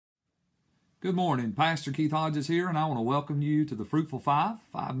Good morning. Pastor Keith Hodges here, and I want to welcome you to the Fruitful 5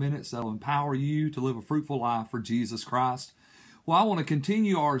 minutes that will empower you to live a fruitful life for Jesus Christ. Well, I want to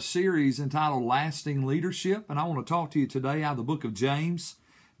continue our series entitled Lasting Leadership, and I want to talk to you today out of the book of James,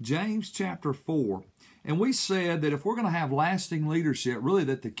 James chapter 4. And we said that if we're going to have lasting leadership, really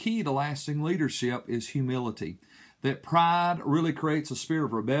that the key to lasting leadership is humility. That pride really creates a spirit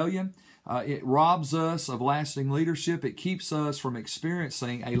of rebellion. It robs us of lasting leadership. It keeps us from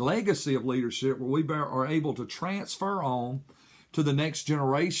experiencing a legacy of leadership where we are able to transfer on to the next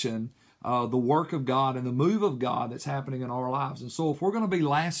generation the work of God and the move of God that's happening in our lives. And so if we're going to be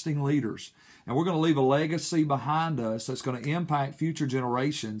lasting leaders and we're going to leave a legacy behind us that's going to impact future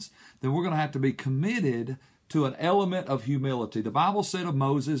generations, then we're going to have to be committed to an element of humility. The Bible said of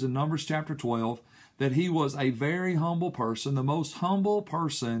Moses in Numbers chapter 12 that he was a very humble person, the most humble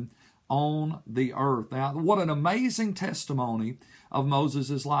person on the earth. Now, what an amazing testimony of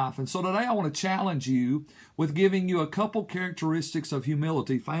Moses' life. And so today I want to challenge you with giving you a couple characteristics of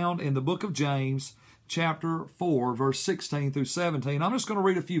humility found in the book of James, chapter 4, verse 16 through 17. I'm just going to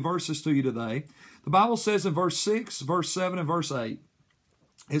read a few verses to you today. The Bible says in verse 6, verse 7, and verse 8,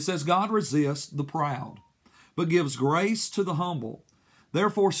 it says, God resists the proud, but gives grace to the humble.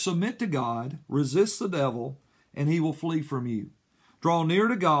 Therefore submit to God, resist the devil, and he will flee from you. Draw near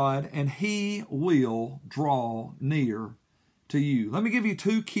to God, and he will draw near to you. Let me give you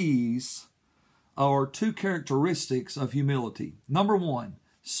two keys or two characteristics of humility. Number one,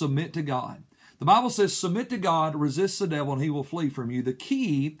 submit to God. The Bible says, submit to God, resist the devil, and he will flee from you. The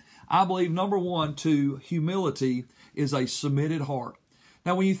key, I believe, number one to humility is a submitted heart.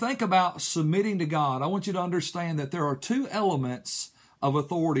 Now, when you think about submitting to God, I want you to understand that there are two elements of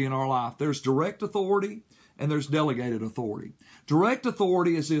authority in our life. There's direct authority and there's delegated authority. Direct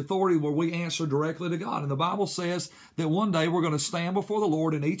authority is the authority where we answer directly to God. And the Bible says that one day we're going to stand before the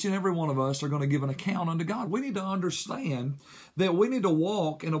Lord and each and every one of us are going to give an account unto God. We need to understand that we need to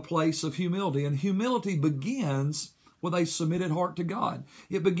walk in a place of humility. And humility begins with a submitted heart to God.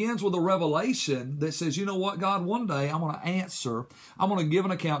 It begins with a revelation that says, you know what, God, one day I'm going to answer. I'm going to give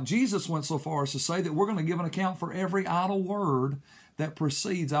an account. Jesus went so far as to say that we're going to give an account for every idle word that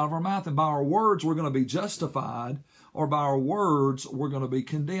proceeds out of our mouth. And by our words, we're going to be justified, or by our words, we're going to be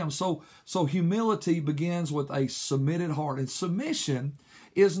condemned. So humility begins with a submitted heart. And submission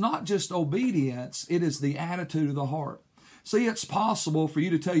is not just obedience, it is the attitude of the heart. See, it's possible for you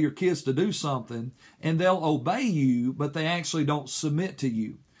to tell your kids to do something and they'll obey you, but they actually don't submit to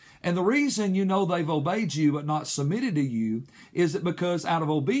you. And the reason you know they've obeyed you but not submitted to you is that because out of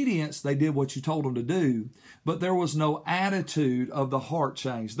obedience they did what you told them to do, but there was no attitude of the heart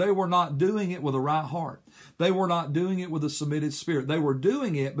change. They were not doing it with a right heart. They were not doing it with a submitted spirit. They were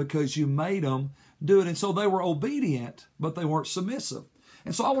doing it because you made them do it. And so they were obedient, but they weren't submissive.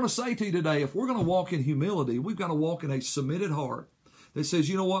 And so I want to say to you today, if we're going to walk in humility, we've got to walk in a submitted heart that says,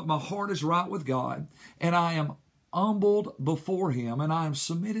 you know what, my heart is right with God, and I am humbled before Him, and I am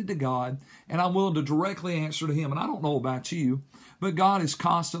submitted to God, and I'm willing to directly answer to Him. And I don't know about you, but God is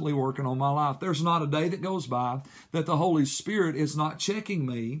constantly working on my life. There's not a day that goes by that the Holy Spirit is not checking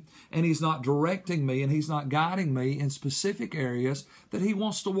me, and He's not directing me, and He's not guiding me in specific areas that He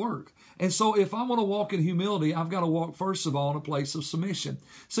wants to work. And so if I want to walk in humility, I've got to walk, first of all, in a place of submission.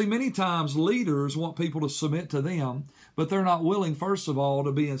 See, many times leaders want people to submit to them, but they're not willing, first of all,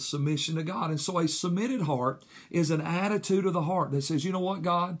 to be in submission to God. And so a submitted heart is an attitude of the heart that says, you know what,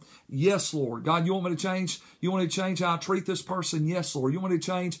 God? Yes, Lord. God, you want me to change? You want me to change how I treat this person? Yes, Lord. You want me to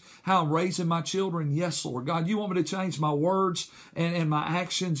change how I'm raising my children? Yes, Lord. God, you want me to change my words and my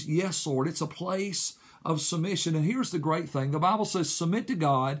actions? Yes, Lord. It's a place of submission. And here's the great thing. The Bible says, submit to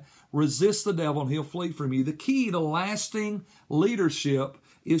God, resist the devil, and he'll flee from you. The key to lasting leadership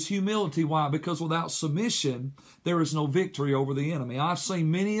is humility. Why? Because without submission, there is no victory over the enemy. I've seen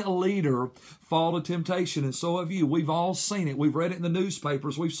many a leader fall to temptation, and so have you. We've all seen it. We've read it in the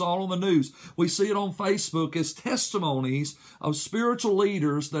newspapers. We saw it on the news. We see it on Facebook as testimonies of spiritual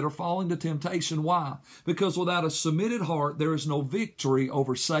leaders that are falling to temptation. Why? Because without a submitted heart, there is no victory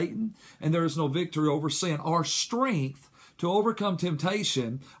over Satan, and there is no victory over sin. Our strength to overcome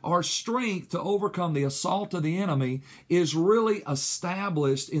temptation, our strength to overcome the assault of the enemy is really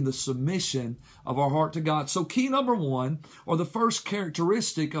established in the submission of our heart to God. So key number one, or the first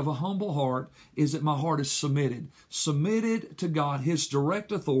characteristic of a humble heart, is that my heart is submitted. Submitted to God, His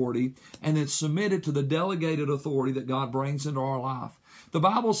direct authority, and then submitted to the delegated authority that God brings into our life. The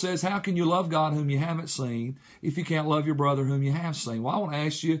Bible says, how can you love God whom you haven't seen if you can't love your brother whom you have seen? Well, I want to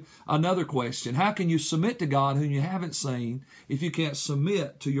ask you another question. How can you submit to God whom you haven't seen if you can't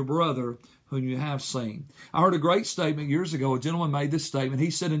submit to your brother whom you have seen. I heard a great statement years ago. A gentleman made this statement. He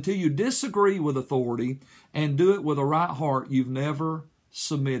said, until you disagree with authority and do it with a right heart, you've never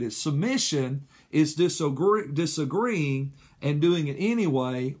submitted. Submission is disagreeing and doing it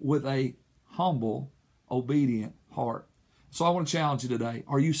anyway with a humble, obedient heart. So I want to challenge you today.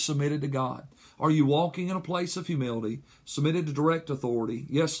 Are you submitted to God? Are you walking in a place of humility, submitted to direct authority?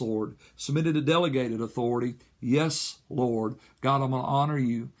 Yes, Lord. Submitted to delegated authority? Yes, Lord. God, I'm going to honor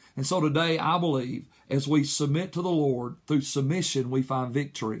you. And so today I believe as we submit to the Lord, through submission we find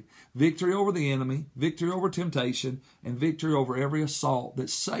victory. Victory over the enemy, victory over temptation, and victory over every assault that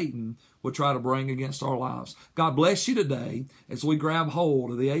Satan will try to bring against our lives. God bless you today as we grab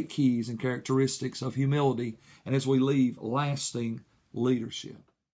hold of the 8 keys and characteristics of humility and as we leave lasting leadership.